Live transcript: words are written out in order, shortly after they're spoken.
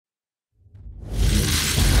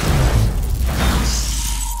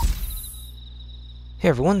Hey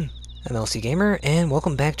everyone, I'm LC Gamer, and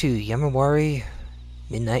welcome back to Yomawari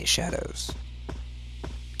Midnight Shadows.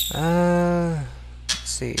 Let's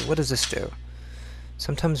see, what does this do?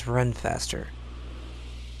 Sometimes run faster.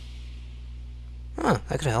 Huh,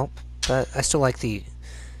 that could help, but I still like the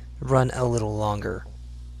run a little longer.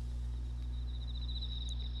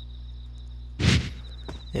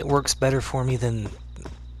 It works better for me than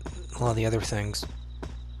a lot of the other things.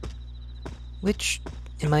 Which,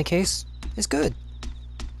 in my case, is good.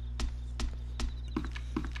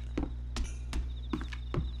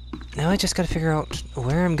 Now I just gotta figure out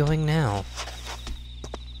where I'm going now.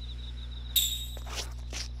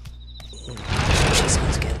 Squishy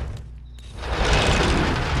sounds again.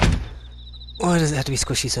 Why does it have to be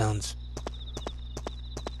squishy sounds?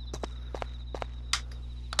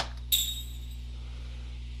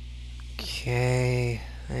 Okay,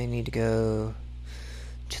 I need to go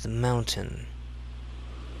to the mountain.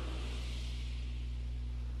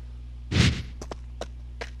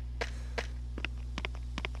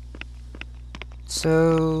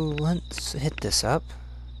 So, let's hit this up.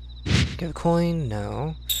 Give a coin?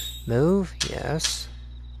 No. Move? Yes.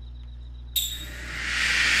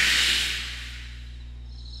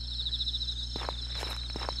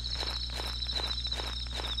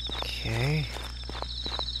 Okay.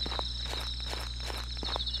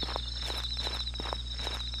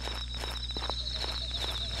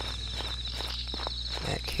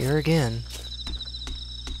 Back here again.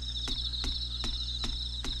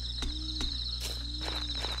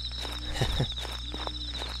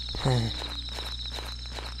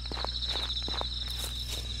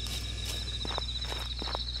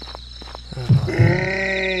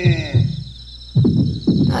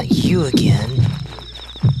 Not you again.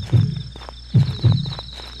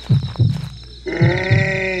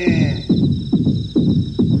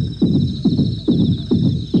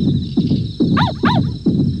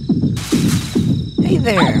 Hey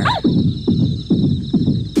there.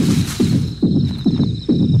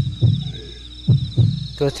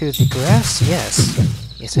 Go through the grass? Yes.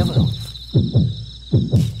 Yes, I will.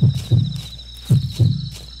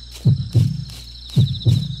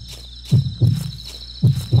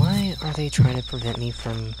 Why are they trying to prevent me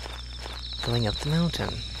from going up the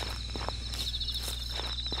mountain?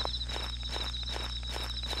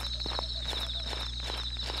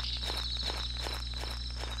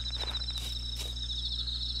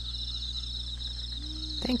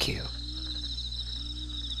 Thank you.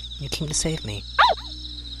 You came to save me.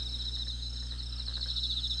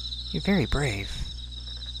 You're very brave.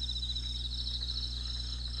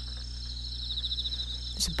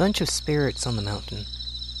 There's a bunch of spirits on the mountain.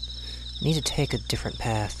 I need to take a different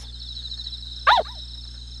path.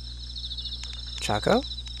 Choco?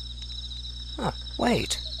 Huh,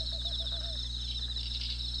 wait.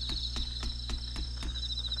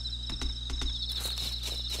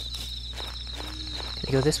 Can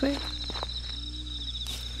I go this way?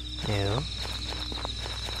 No.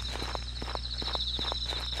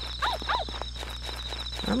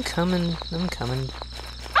 I'm coming.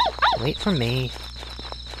 Wait for me.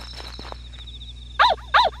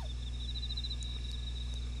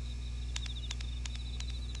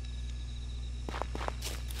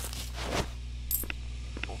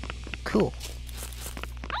 Cool.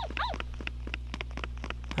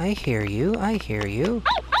 I hear you.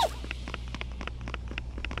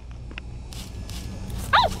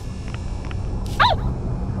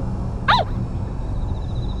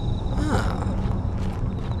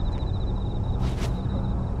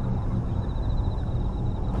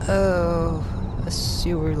 Oh, a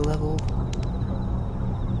sewer level.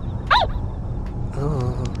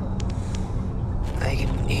 Oh, I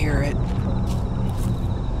can hear it.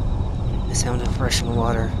 The sound of rushing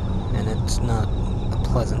water, and it's not a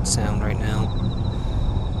pleasant sound right now.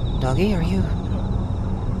 Doggy, are you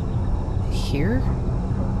here?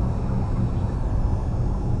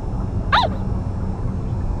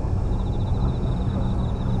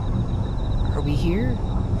 Are we here?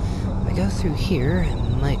 If I go through here, it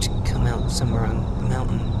might come out somewhere on the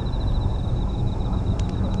mountain.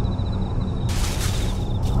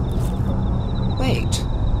 Wait.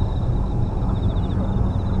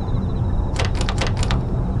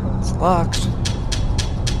 It's locked.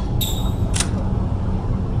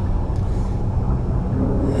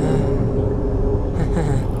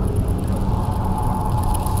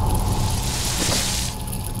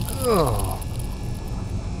 Oh.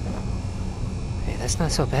 Hey, that's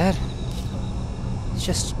not so bad. It's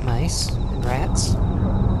just mice and rats.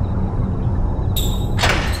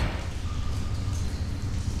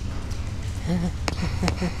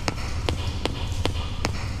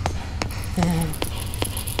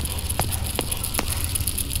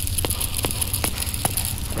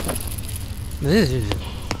 Ugh.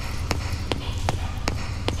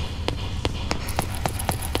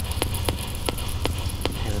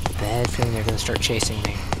 I have a bad feeling they're gonna start chasing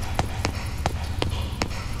me.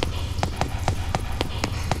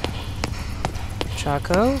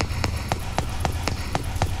 Choco?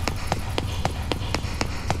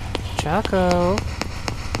 Choco?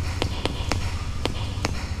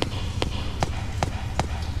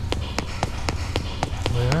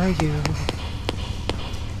 Where are you?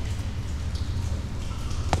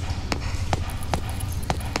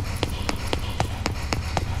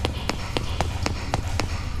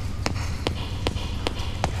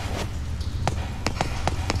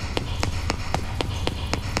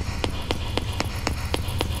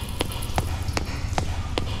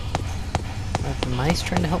 Are the mice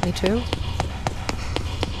trying to help me too?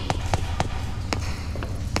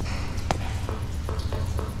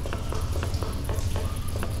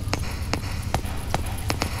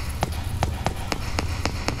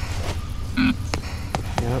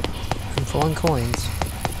 Nope, I'm full on coins.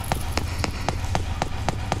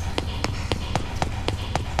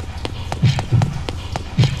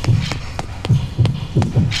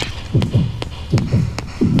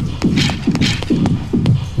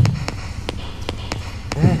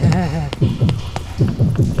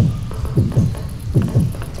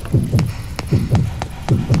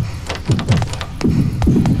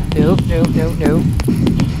 Nope, nope, nope, nope.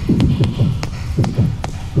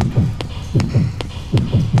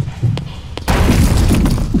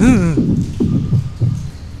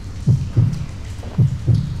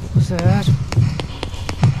 What was that?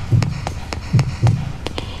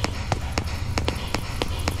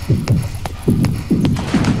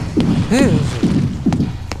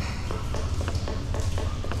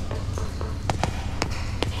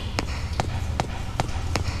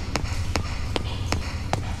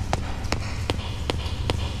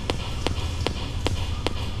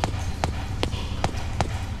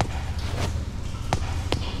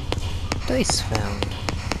 Dice found.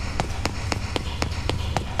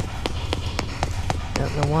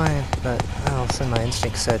 Don't know why, but all of a sudden my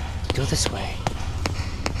instinct said, go this way.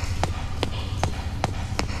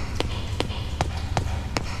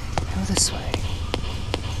 Go this way.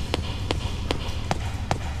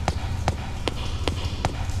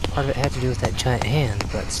 Part of it had to do with that giant hand,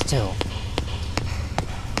 but still.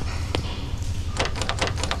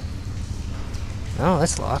 Oh,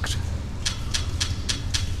 that's locked.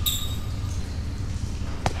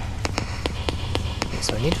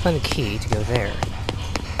 So I need to find the key to go there.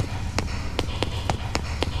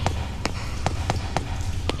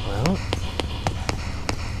 Well,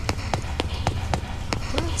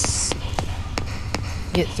 let's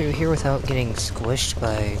get through here without getting squished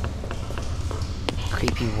by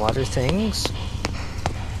creepy water things.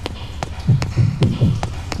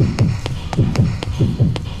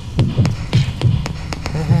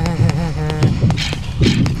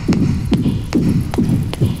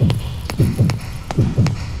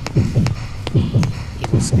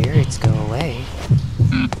 Spirits go away.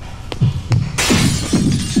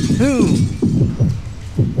 Ooh.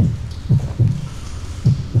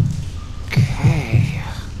 Okay.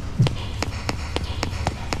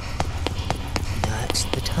 Not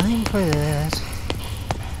the time for that.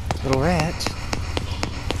 Little rat.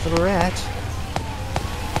 Little rat.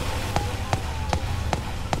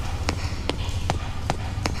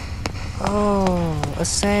 Oh, a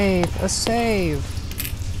save, a save.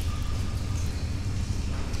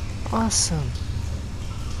 Awesome.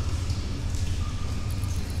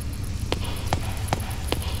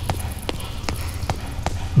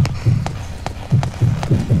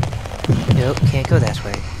 Nope, can't go that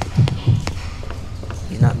way.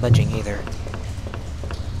 He's not budging either.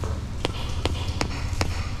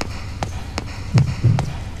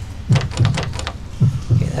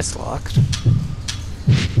 Okay, that's locked.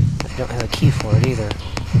 I don't have a key for it either.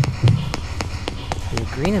 There's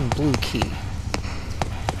a green and blue key.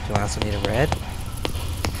 Do I also need a red?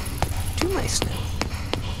 2 mice now.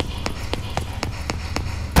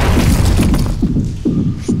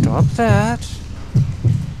 Stop that.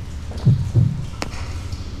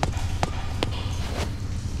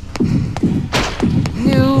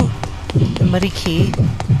 No! The muddy key.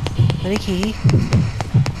 Muddy key.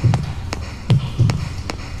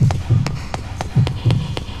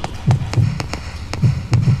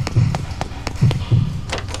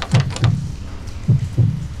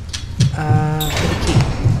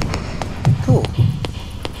 Cool.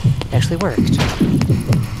 Actually worked.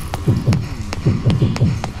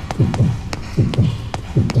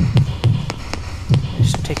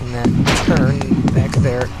 Just taking that turn back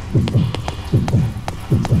there.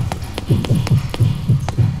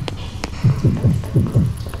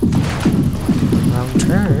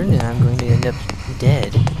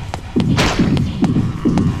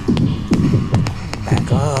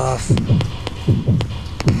 off.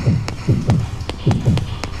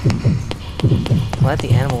 Glad the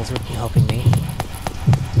animals are helping me.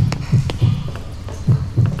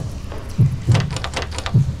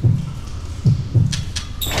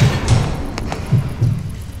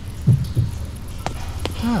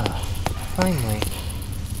 Ah, finally.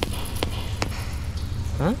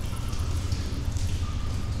 Huh?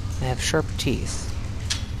 I have sharp teeth.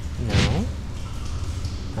 No.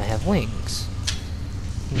 I have wings.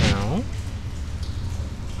 No.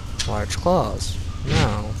 Large claws.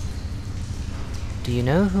 No. Do you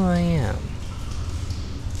know who I am?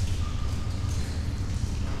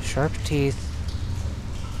 Sharp teeth.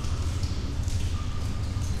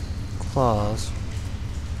 Claws.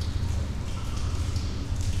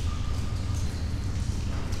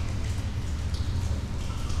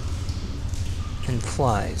 And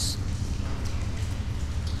flies.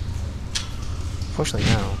 Fortunately,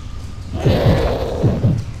 no.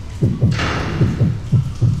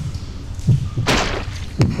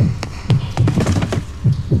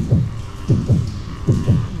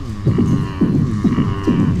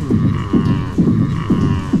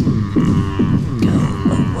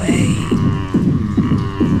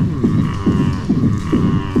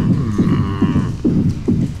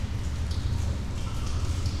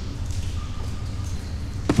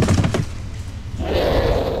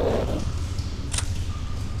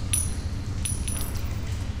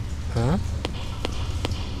 Huh?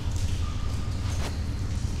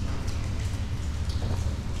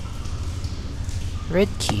 Red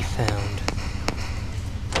key found.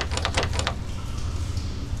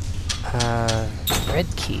 Red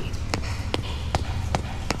key.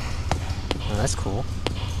 Oh, that's cool.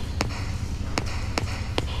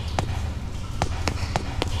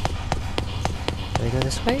 Do I go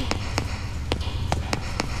this way?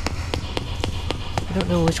 I don't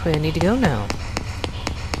know which way I need to go now.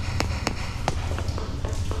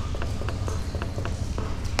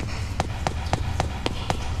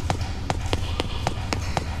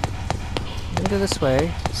 I'm gonna go this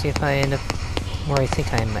way, see if I end up where I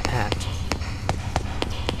think I'm at.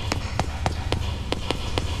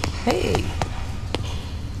 Hey!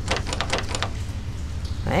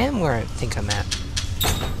 I am where I think I'm at.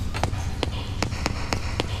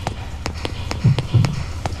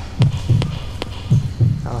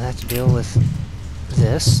 I'll have to deal with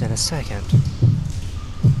this in a second.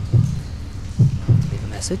 Leave a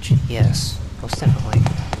message? Yes, most definitely.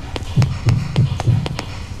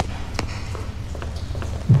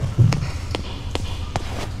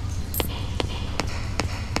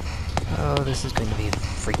 Oh, this is going to be a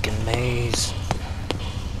freaking maze.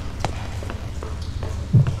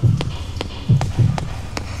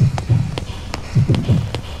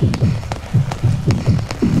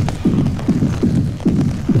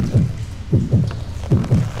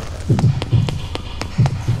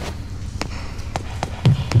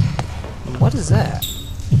 What is that?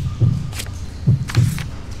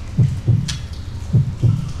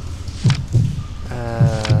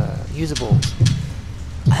 Usable.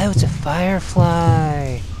 Oh, it's a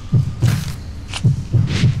firefly!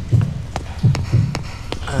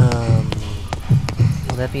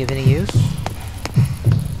 Will that be of any use?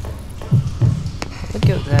 I would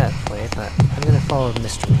go that way, but I'm gonna follow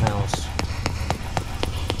Mr. Mouse.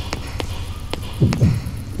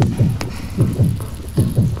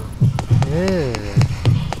 Ugh.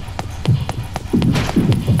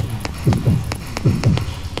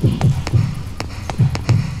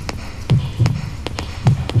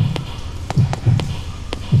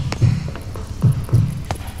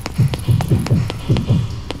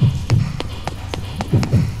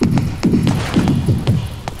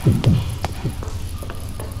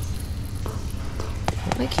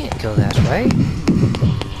 I can't go that way.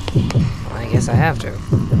 Well, I guess I have to.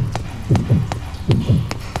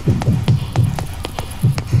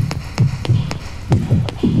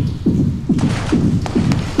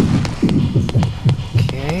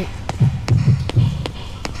 Okay.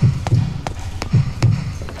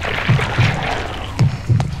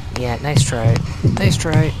 Yeah, nice try. Nice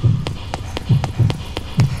try.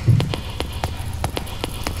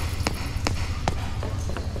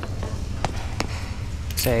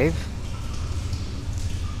 Save.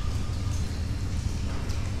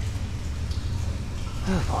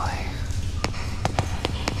 Oh boy.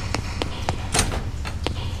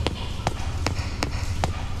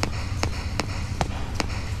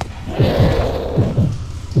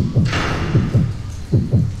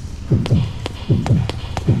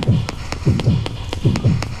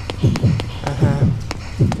 Uh-huh.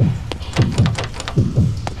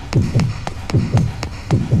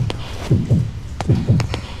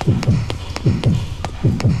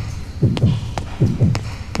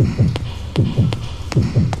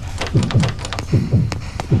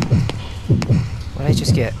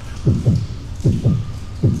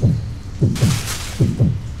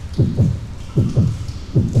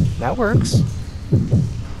 That works.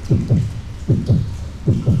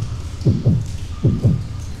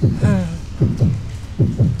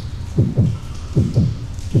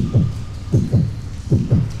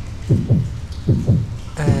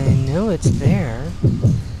 I know it's there.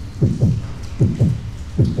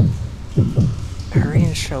 Hurry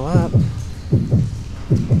and show up.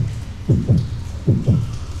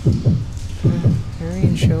 Hurry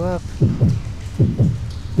and show up.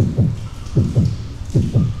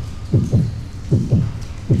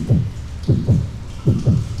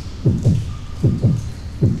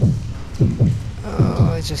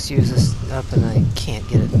 Oh, I just used this up and I can't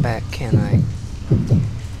get it back, can I?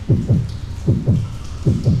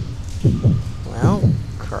 Well,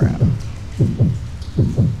 crap.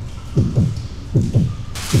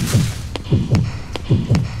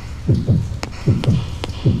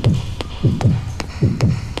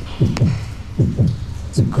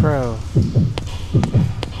 It's a crow.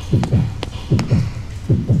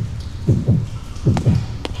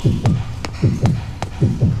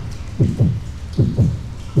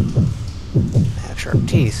 I have sharp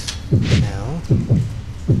teeth. No.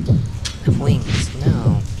 I have wings.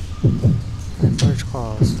 No. I have large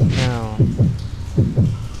claws. No.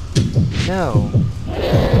 No.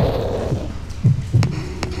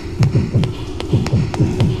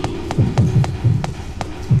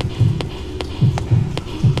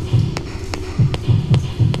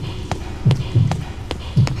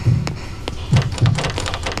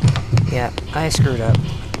 Yeah, I screwed up.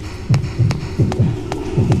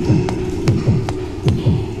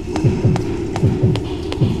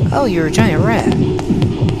 Oh, you're a giant rat.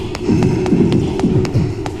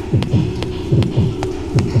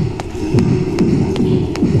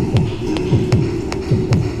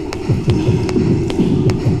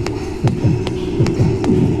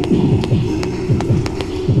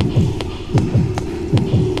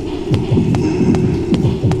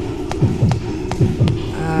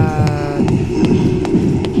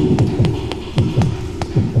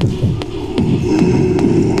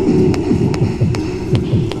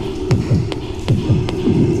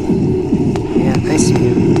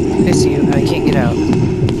 I see you. I can't get out.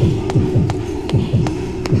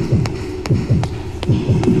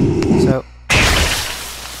 So...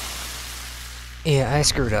 yeah, I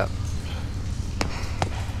screwed up.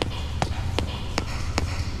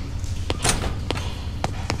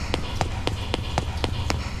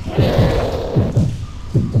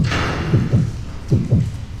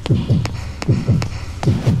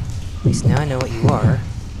 At least now I know what you are.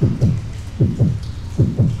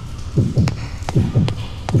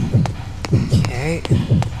 Okay.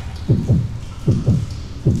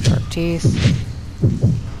 Sharp teeth.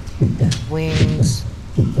 I have wings.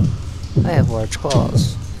 I have large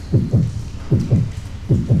claws.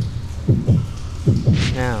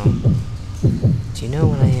 Now, do you know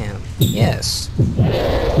what I am? Yes.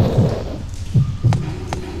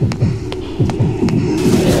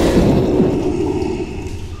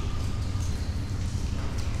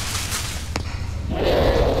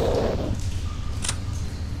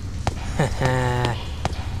 Haha.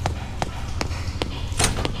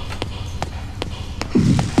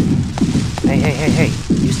 Hey,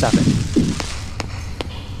 you stop it.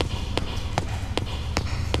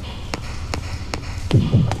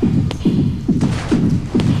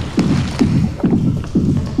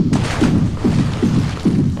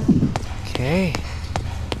 Okay.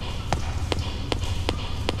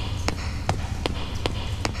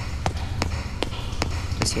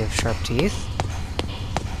 Does he have sharp teeth?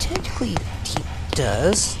 Technically, he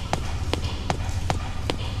does.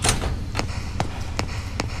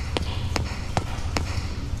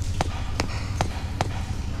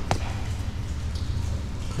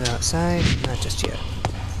 Go outside? Not just yet.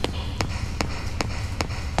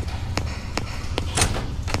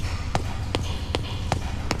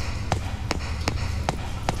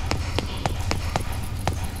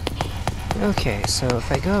 Okay, so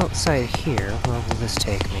if I go outside here, where will this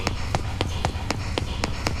take me?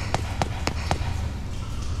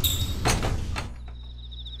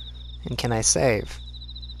 And can I save?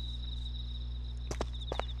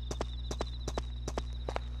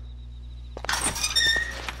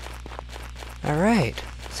 Alright,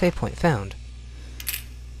 save point found.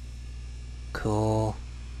 Cool.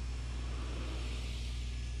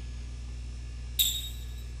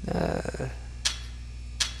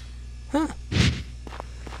 Huh.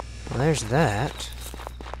 Well, there's that.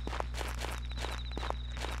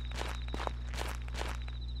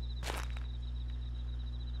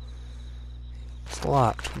 It's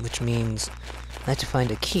locked, which means I have to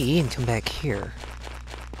find a key and come back here.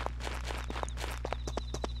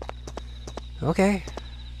 Okay.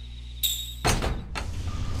 So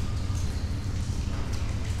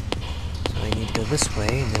I need to go this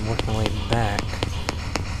way and then work my way back.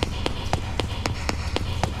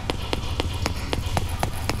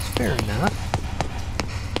 It's fair enough.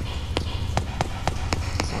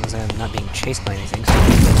 As long as I'm not being chased by anything.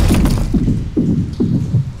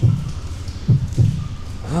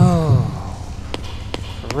 Oh.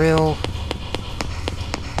 For real?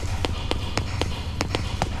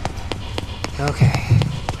 Okay.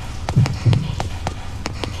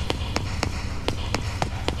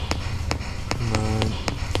 Come on.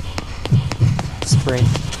 Sprint.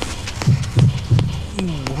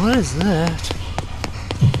 What is that?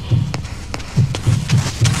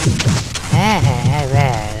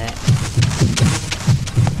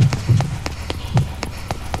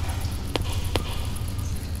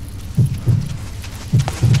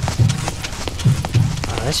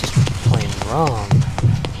 Oh, that's just plain wrong.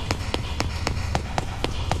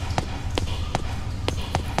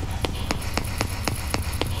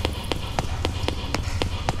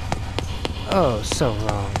 Oh, so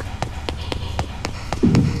wrong.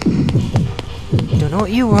 Don't know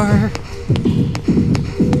what you are.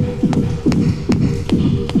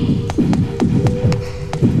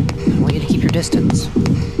 I want you to keep your distance.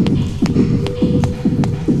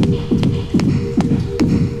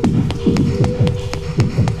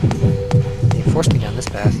 They forced me down this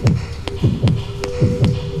path.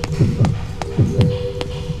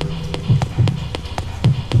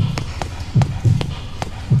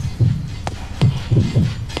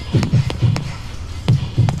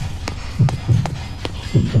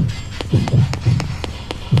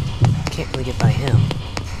 Can't really get by him.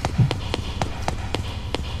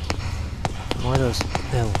 More of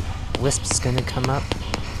those wisps gonna come up.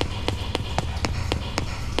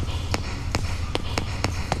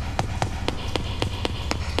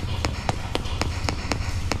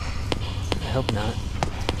 I hope not.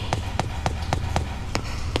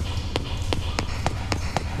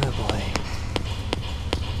 Oh boy.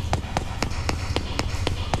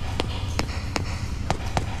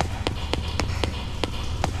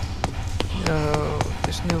 No,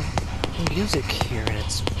 there's no music here and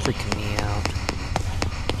it's freaking me out.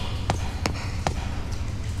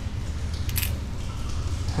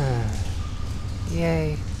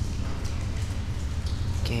 Yay.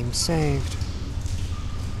 Game saved.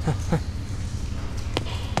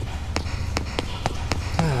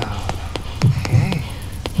 Oh, okay.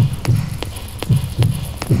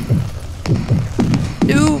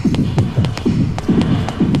 Nope.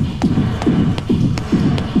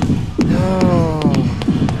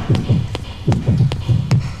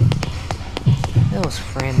 That was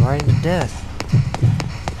Fran right into death.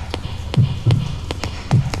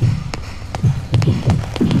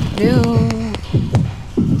 No.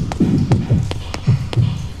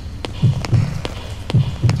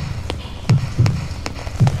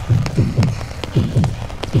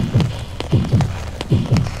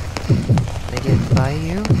 Can I get by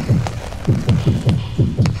you?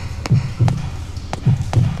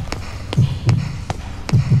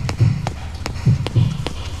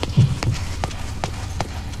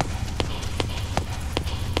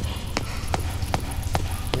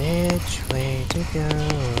 Which way to go?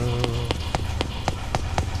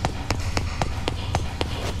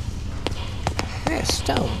 There's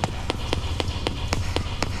stone.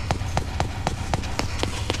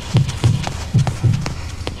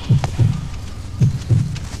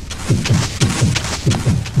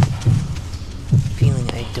 Feeling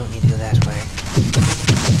I don't need to go that way.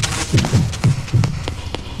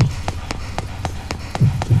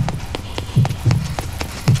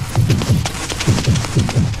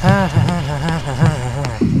 Ha ha ha ha ha ha ha.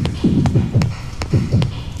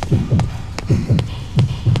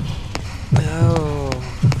 Oh.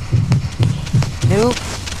 Nope.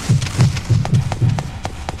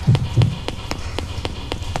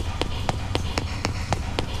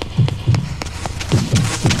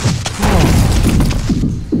 Oh.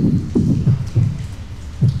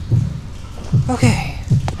 Okay.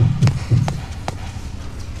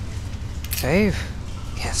 Save?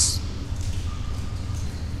 Yes.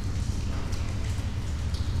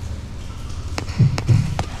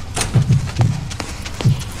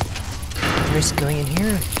 Risk going in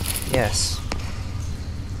here? Yes.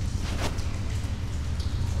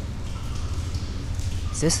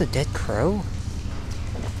 Is this a dead crow?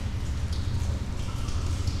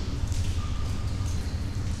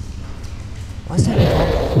 Why is that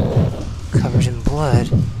all covered in blood?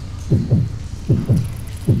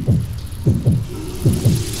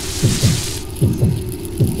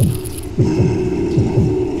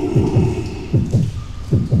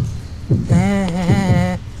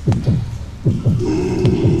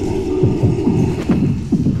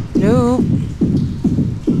 No.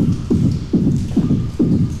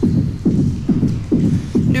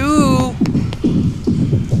 No.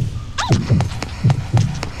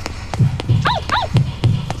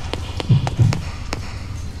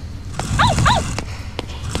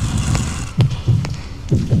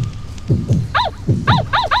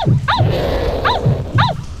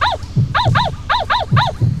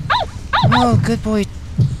 Oh, good boy,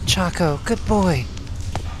 Chaco. Good boy.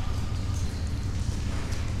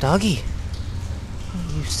 Doggy,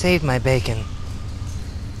 you saved my bacon.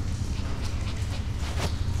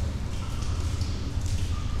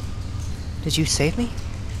 Did you save me?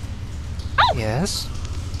 Yes.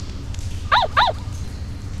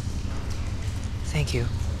 Thank you.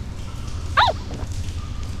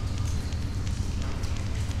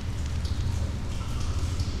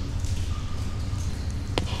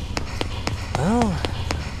 Well...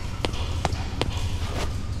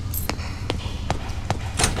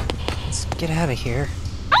 let's get out of here.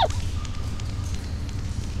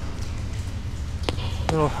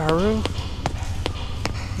 Little Haru?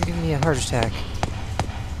 You're giving me a heart attack.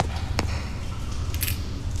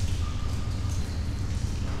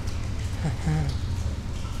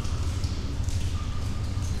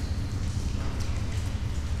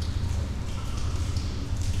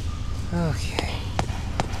 Okay.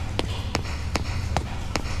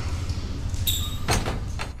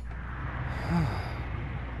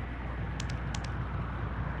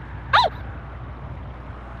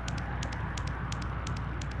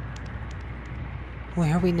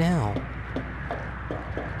 Where are we now?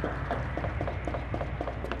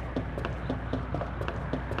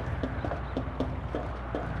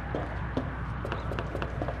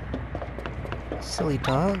 Silly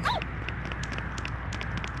dog.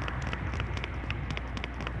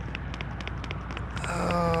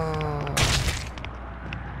 Oh.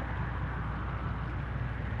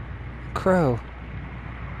 Crow.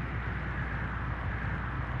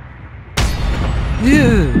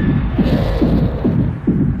 Ew.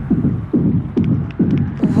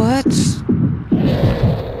 What?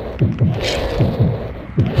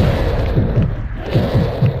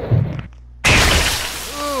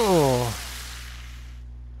 Oh.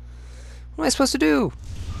 What am I supposed to do?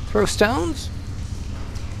 Throw stones?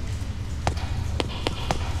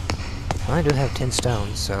 Well, I do have 10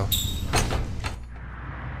 stones, so...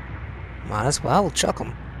 might as well chuck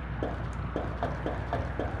them.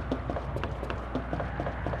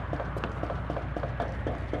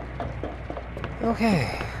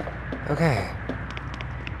 Okay. Okay.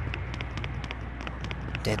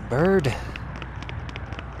 Dead bird.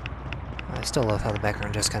 I still love how the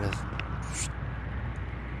background just kind of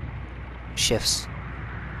shifts.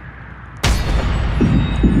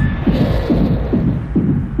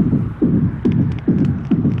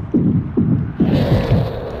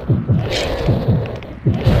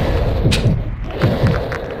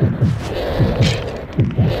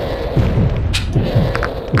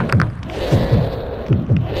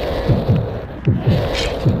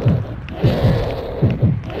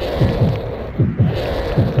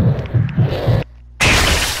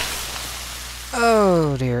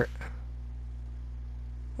 Oh dear.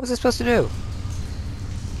 What's it supposed to do?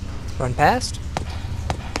 Run past?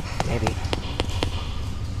 Maybe.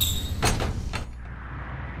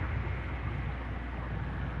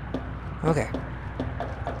 Okay.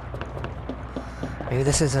 Maybe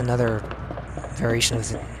this is another variation of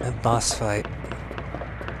the boss fight.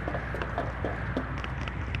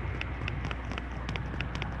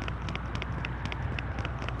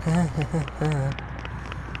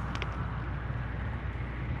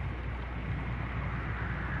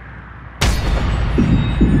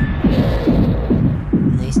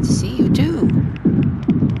 Nice to see you too.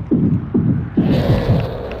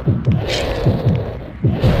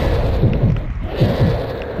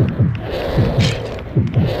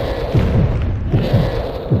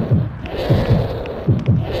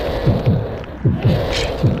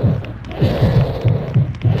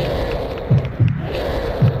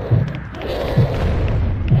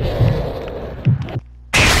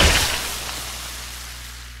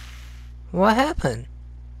 What happened?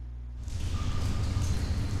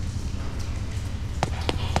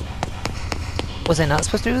 Was I not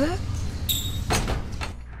supposed to do that?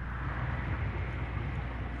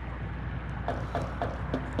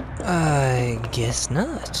 I guess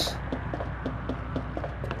not.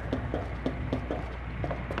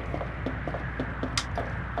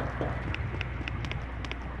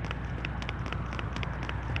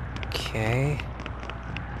 Okay.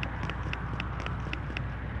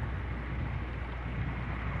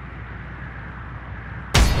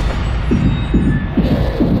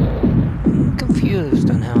 confused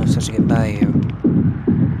on how I'm supposed to get by you.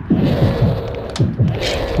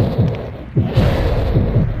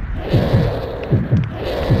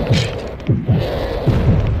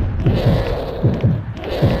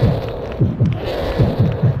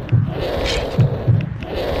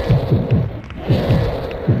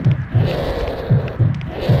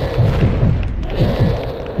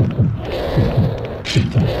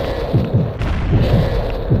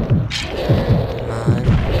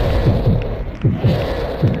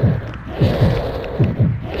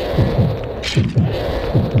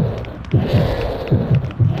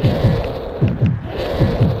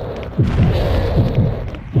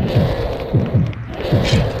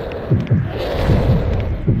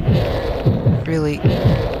 Really? I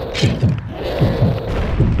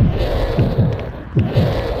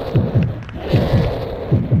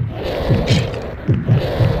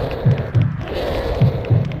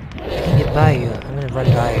can get by you. I'm gonna run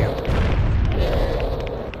by you.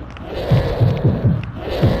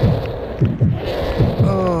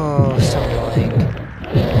 Oh, so annoying.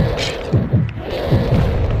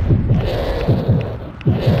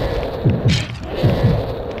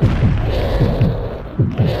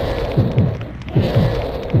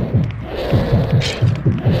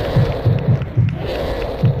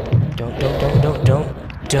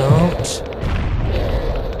 Don't.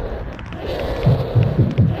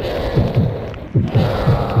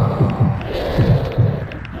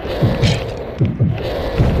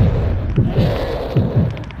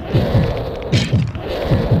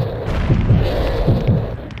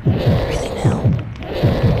 Really now?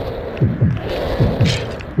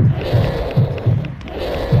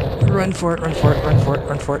 Run for it, run for it, run for it,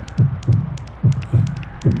 run for it.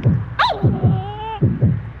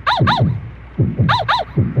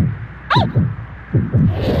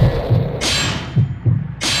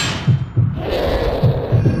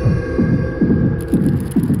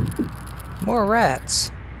 More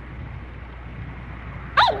rats.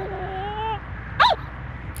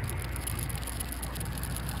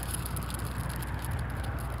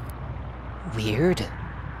 Weird.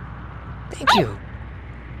 Thank you.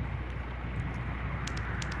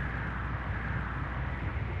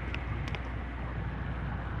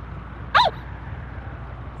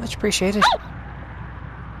 Much appreciated.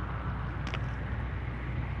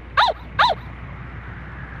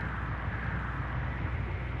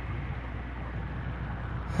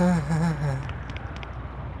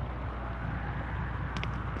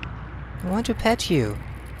 I want to pet you.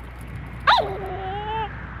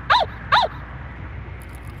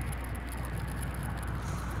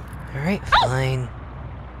 Alright, fine.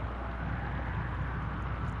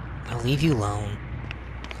 I'll leave you alone.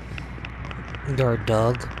 You're a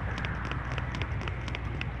dog.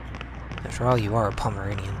 After all, you are a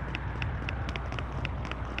Pomeranian.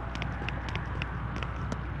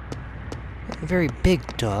 A very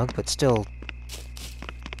big dog, but still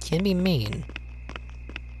can be mean.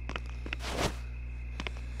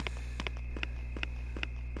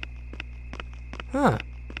 Huh.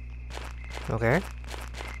 Okay.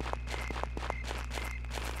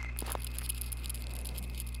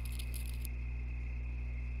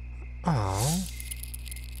 Oh.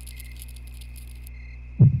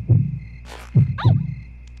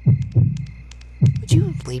 Would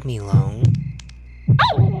you leave me alone?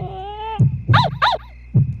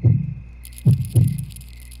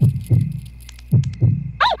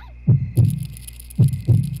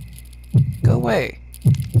 Go away.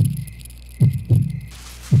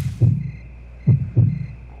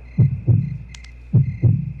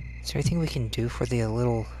 Is there anything we can do for the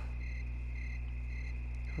little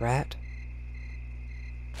rat?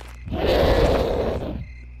 Will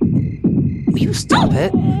you stop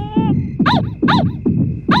it?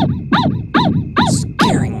 It's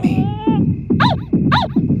scaring me.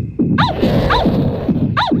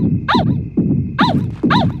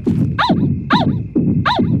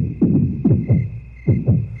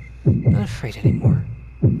 I'm not afraid anymore.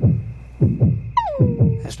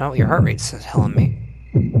 That's not what your heart rate's telling me.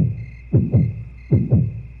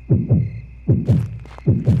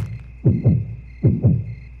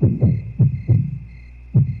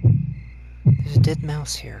 There's a dead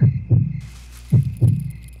mouse here.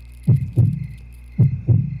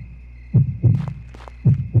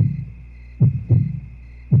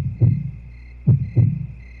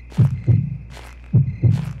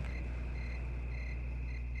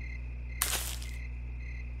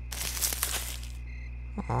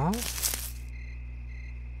 Aww.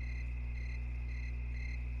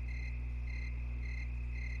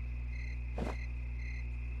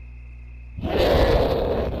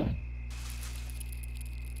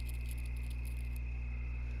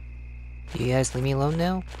 You guys leave me alone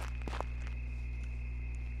now?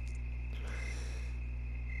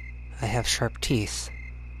 I have sharp teeth.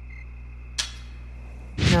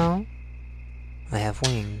 No. I have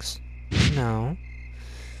wings. No.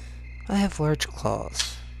 I have large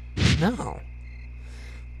claws. No.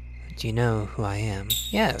 Do you know who I am?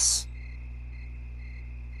 Yes.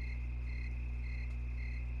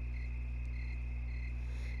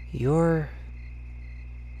 You're...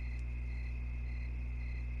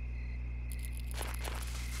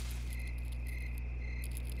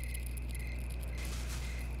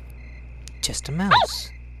 just a mouse.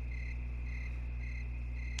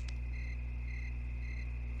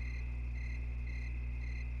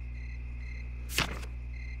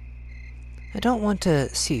 I don't want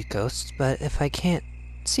to see ghosts, but if I can't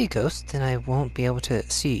see ghosts, then I won't be able to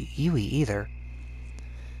see Yui either.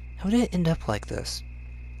 How did it end up like this?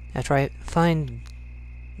 After I find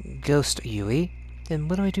Ghost Yui, then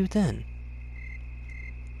what do I do then?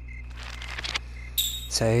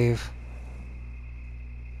 Save.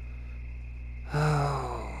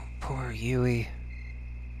 Oh, poor Yui.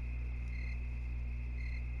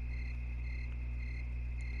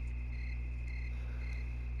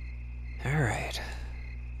 Alright.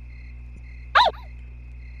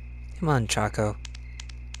 Come on, Chaco.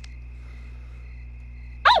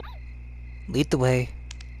 Lead the way.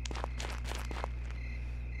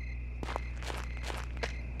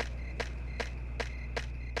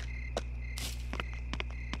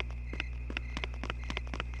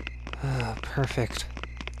 Ah, perfect.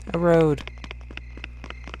 A road.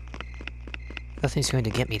 Nothing's going to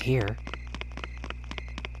get me here.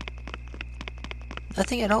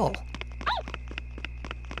 Nothing at all.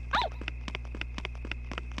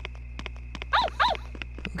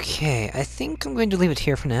 Okay, I think I'm going to leave it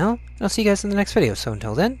here for now. I'll see you guys in the next video, so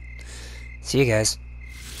until then, see you guys.